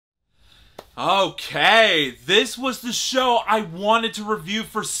Okay, this was the show I wanted to review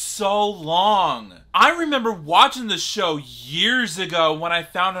for so long. I remember watching this show years ago when I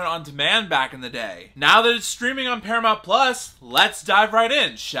found it on demand back in the day. Now that it's streaming on Paramount Plus, let's dive right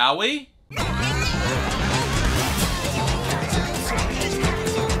in, shall we?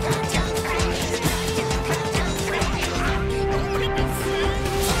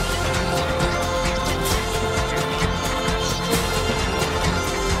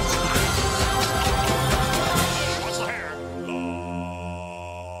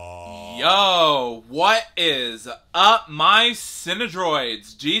 Yo, what is up, my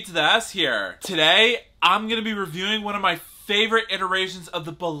Cinedroids? G to the S here. Today, I'm gonna be reviewing one of my favorite iterations of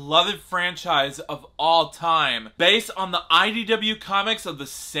the beloved franchise of all time, based on the IDW comics of the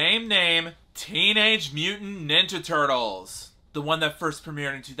same name, Teenage Mutant Ninja Turtles. The one that first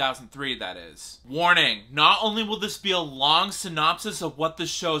premiered in 2003, that is. Warning, not only will this be a long synopsis of what the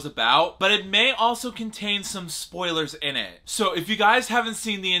show is about, but it may also contain some spoilers in it. So if you guys haven't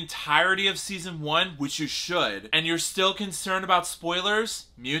seen the entirety of Season 1, which you should, and you're still concerned about spoilers,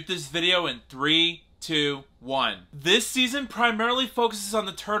 mute this video in 3, 2, 1. This season primarily focuses on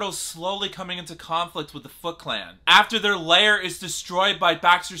the Turtles slowly coming into conflict with the Foot Clan, after their lair is destroyed by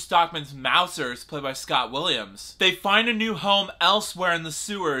Baxter Stockman's Mousers, played by Scott Williams. They find a new home elsewhere in the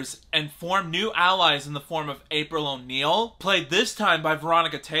sewers, and form new allies in the form of April O'Neil, played this time by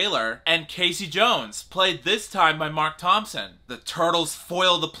Veronica Taylor, and Casey Jones, played this time by Marc Thompson. The Turtles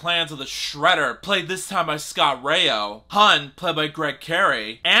foil the plans of the Shredder, played this time by Scott Rayow, Hun, played by Greg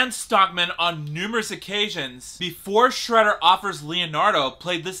Carey, and Stockman on numerous occasions before Shredder offers Leonardo,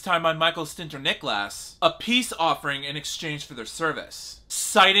 played this time by Michael Stinter-Nicholas, a peace offering in exchange for their service,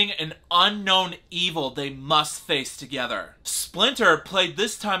 citing an unknown evil they must face together. Splinter, played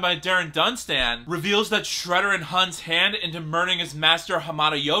this time by Darren Dunstan, reveals that Shredder and Hun's hand into murdering his master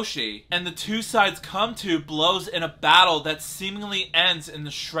Hamada Yoshi, and the two sides come to blows in a battle that seemingly ends in the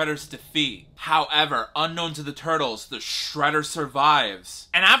Shredder's defeat. However, unknown to the Turtles, the Shredder survives.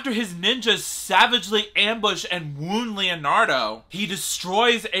 And after his ninjas savagely ambush and wound Leonardo, he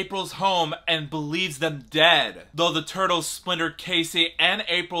destroys April's home and believes them dead, though the Turtles, Splinter, Casey, and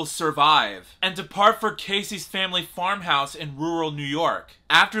April survive, and depart for Casey's family farmhouse in rural New York.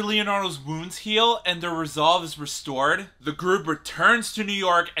 After Leonardo's wounds heal and their resolve is restored, the group returns to New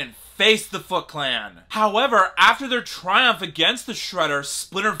York and face the Foot Clan. However, after their triumph against the Shredder,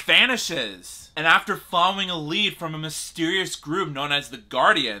 Splinter vanishes. And after following a lead from a mysterious group known as the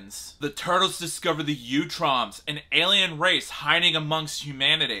Guardians, the Turtles discover the Utroms, an alien race hiding amongst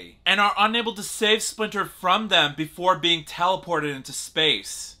humanity, and are unable to save Splinter from them before being teleported into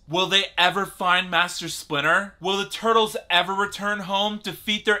space. Will they ever find Master Splinter? Will the Turtles ever return home,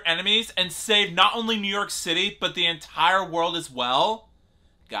 defeat their enemies, and save not only New York City, but the entire world as well?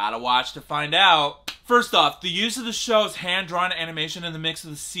 Gotta watch to find out. First off, the use of the show's hand-drawn animation in the mix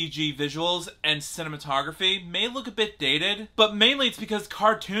of the CG visuals and cinematography may look a bit dated, but mainly it's because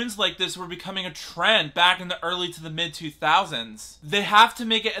cartoons like this were becoming a trend back in the early to the mid-2000s. They have to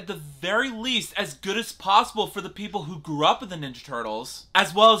make it at the very least as good as possible for the people who grew up with the Ninja Turtles,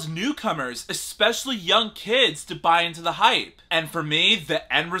 as well as newcomers, especially young kids, to buy into the hype. And for me,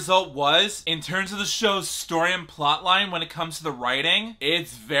 the end result was, in terms of the show's story and plotline when it comes to the writing,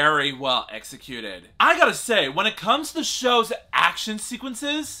 it's very well executed. I gotta say, when it comes to the show's action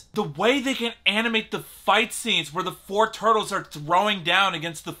sequences, the way they can animate the fight scenes where the four turtles are throwing down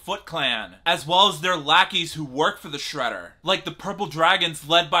against the Foot Clan, as well as their lackeys who work for the Shredder, like the Purple Dragons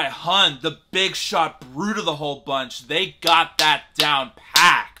led by Hun, the big shot brute of the whole bunch, they got that down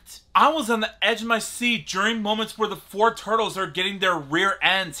packed. I was on the edge of my seat during moments where the four turtles are getting their rear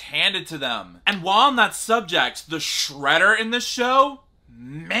ends handed to them. And while on that subject, the Shredder in this show,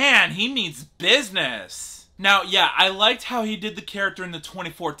 man, he means business. Now, yeah, I liked how he did the character in the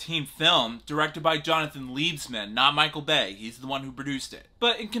 2014 film, directed by Jonathan Liebsman, not Michael Bay. He's the one who produced it.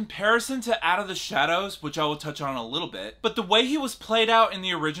 But in comparison to Out of the Shadows, which I will touch on a little bit, but the way he was played out in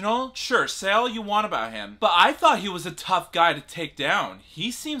the original, sure, say all you want about him, but I thought he was a tough guy to take down.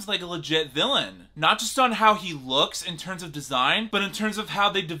 He seems like a legit villain. Not just on how he looks in terms of design, but in terms of how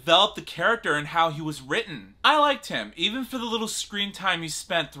they developed the character and how he was written. I liked him, even for the little screen time he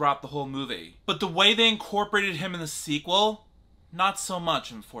spent throughout the whole movie. But the way they incorporated him in the sequel, not so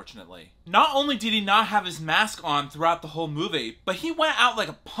much, unfortunately. Not only did he not have his mask on throughout the whole movie, but he went out like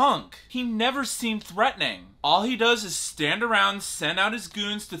a punk. He never seemed threatening. All he does is stand around, send out his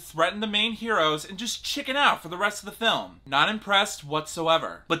goons to threaten the main heroes, and just chicken out for the rest of the film. Not impressed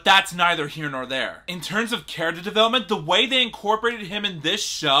whatsoever. But that's neither here nor there. In terms of character development, the way they incorporated him in this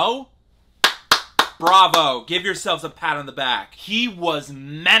show, Bravo! Give yourselves a pat on the back. He was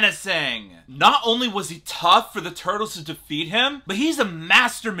menacing. Not only was he tough for the Turtles to defeat him, but he's a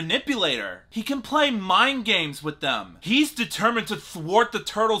master manipulator. He can play mind games with them. He's determined to thwart the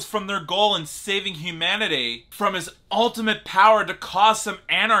Turtles from their goal in saving humanity from his ultimate power to cause some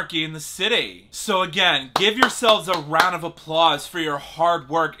anarchy in the city. So again, give yourselves a round of applause for your hard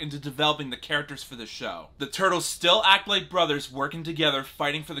work into developing the characters for the show. The Turtles still act like brothers working together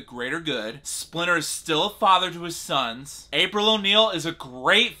fighting for the greater good. Splinter is still a father to his sons. April O'Neil is a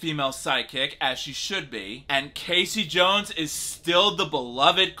great female sidekick, as she should be. And Casey Jones is still the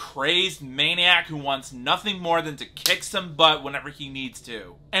beloved crazed maniac who wants nothing more than to kick some butt whenever he needs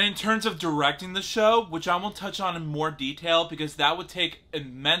to. And in terms of directing the show, which I won't touch on in more detail because that would take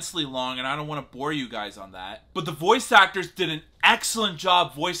immensely long and I don't want to bore you guys on that. But the voice actors did an excellent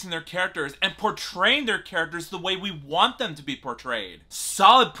job voicing their characters and portraying their characters the way we want them to be portrayed.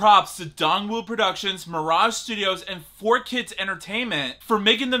 Solid props to Dongwoo Productions, Mirage Studios, and 4Kids Entertainment for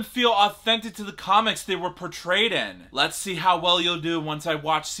making them feel authentic to the comics they were portrayed in. Let's see how well you'll do once I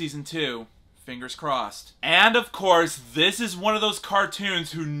watch season 2. Fingers crossed. And of course, this is one of those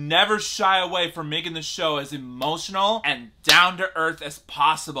cartoons who never shy away from making the show as emotional and down to earth as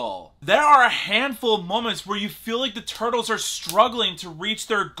possible. There are a handful of moments where you feel like the Turtles are struggling to reach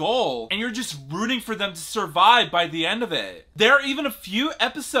their goal and you're just rooting for them to survive by the end of it. There are even a few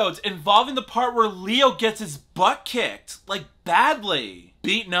episodes involving the part where Leo gets his butt kicked, like badly.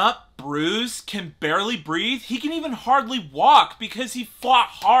 Beaten up, bruised, can barely breathe. He can even hardly walk because he fought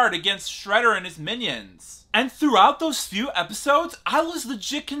hard against Shredder and his minions. And throughout those few episodes, I was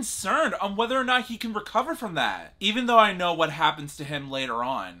legit concerned on whether or not he can recover from that, even though I know what happens to him later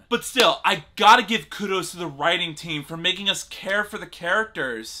on. But still, I gotta give kudos to the writing team for making us care for the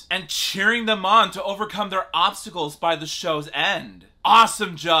characters and cheering them on to overcome their obstacles by the show's end.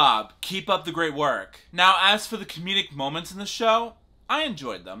 Awesome job! Keep up the great work. Now, as for the comedic moments in the show, I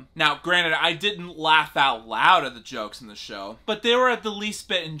enjoyed them. Now, granted, I didn't laugh out loud at the jokes in the show, but they were at the least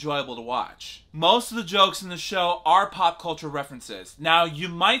bit enjoyable to watch. Most of the jokes in the show are pop culture references. Now, you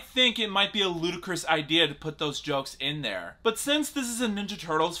might think it might be a ludicrous idea to put those jokes in there, but since this is a Ninja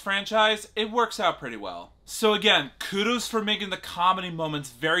Turtles franchise, it works out pretty well. So again, kudos for making the comedy moments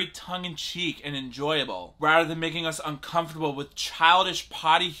very tongue-in-cheek and enjoyable, rather than making us uncomfortable with childish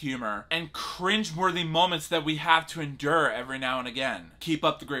potty humor and cringe-worthy moments that we have to endure every now and again. Keep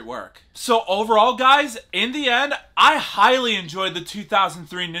up the great work. So overall, guys, in the end, I highly enjoyed the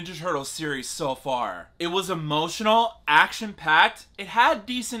 2003 Ninja Turtles series so far. It was emotional, action-packed, it had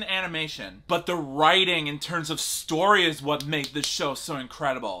decent animation, but the writing in terms of story is what made this show so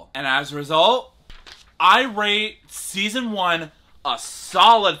incredible. And as a result, I rate season 1 a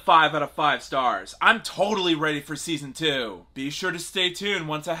solid 5 out of 5 stars. I'm totally ready for season 2. Be sure to stay tuned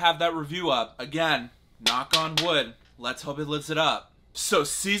once I have that review up. Again, knock on wood. Let's hope it lives it up. So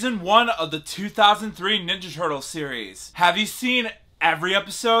season 1 of the 2003 Ninja Turtles series. Have you seen every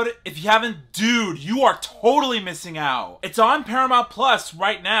episode? If you haven't, dude, you are totally missing out. It's on Paramount Plus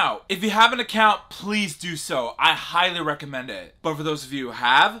right now. If you have an account, please do so. I highly recommend it. But for those of you who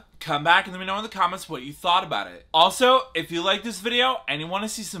have, come back and let me know in the comments what you thought about it. Also, if you like this video and you want to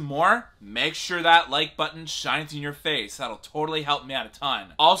see some more, make sure that like button shines in your face. That'll totally help me out a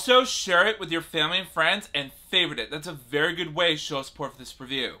ton. Also, share it with your family and friends and favorite it. That's a very good way to show support for this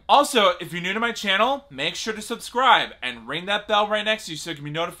review. Also, if you're new to my channel, make sure to subscribe and ring that bell right next to you so you can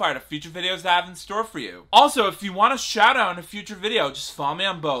be notified of future videos that I have in store for you. Also, if you want a shout out in a future video, just follow me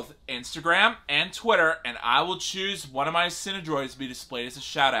on both Instagram and Twitter and I will choose one of my Cinedroids to be displayed as a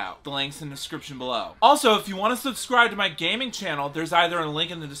shout out. The link's in the description below. Also, if you want to subscribe to my gaming channel, there's either a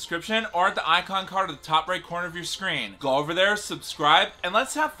link in the description or at the icon card at the top right corner of your screen. Go over there, subscribe, and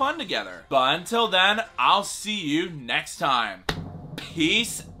let's have fun together. But until then, I'll see you next time.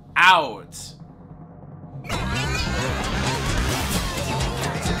 Peace out.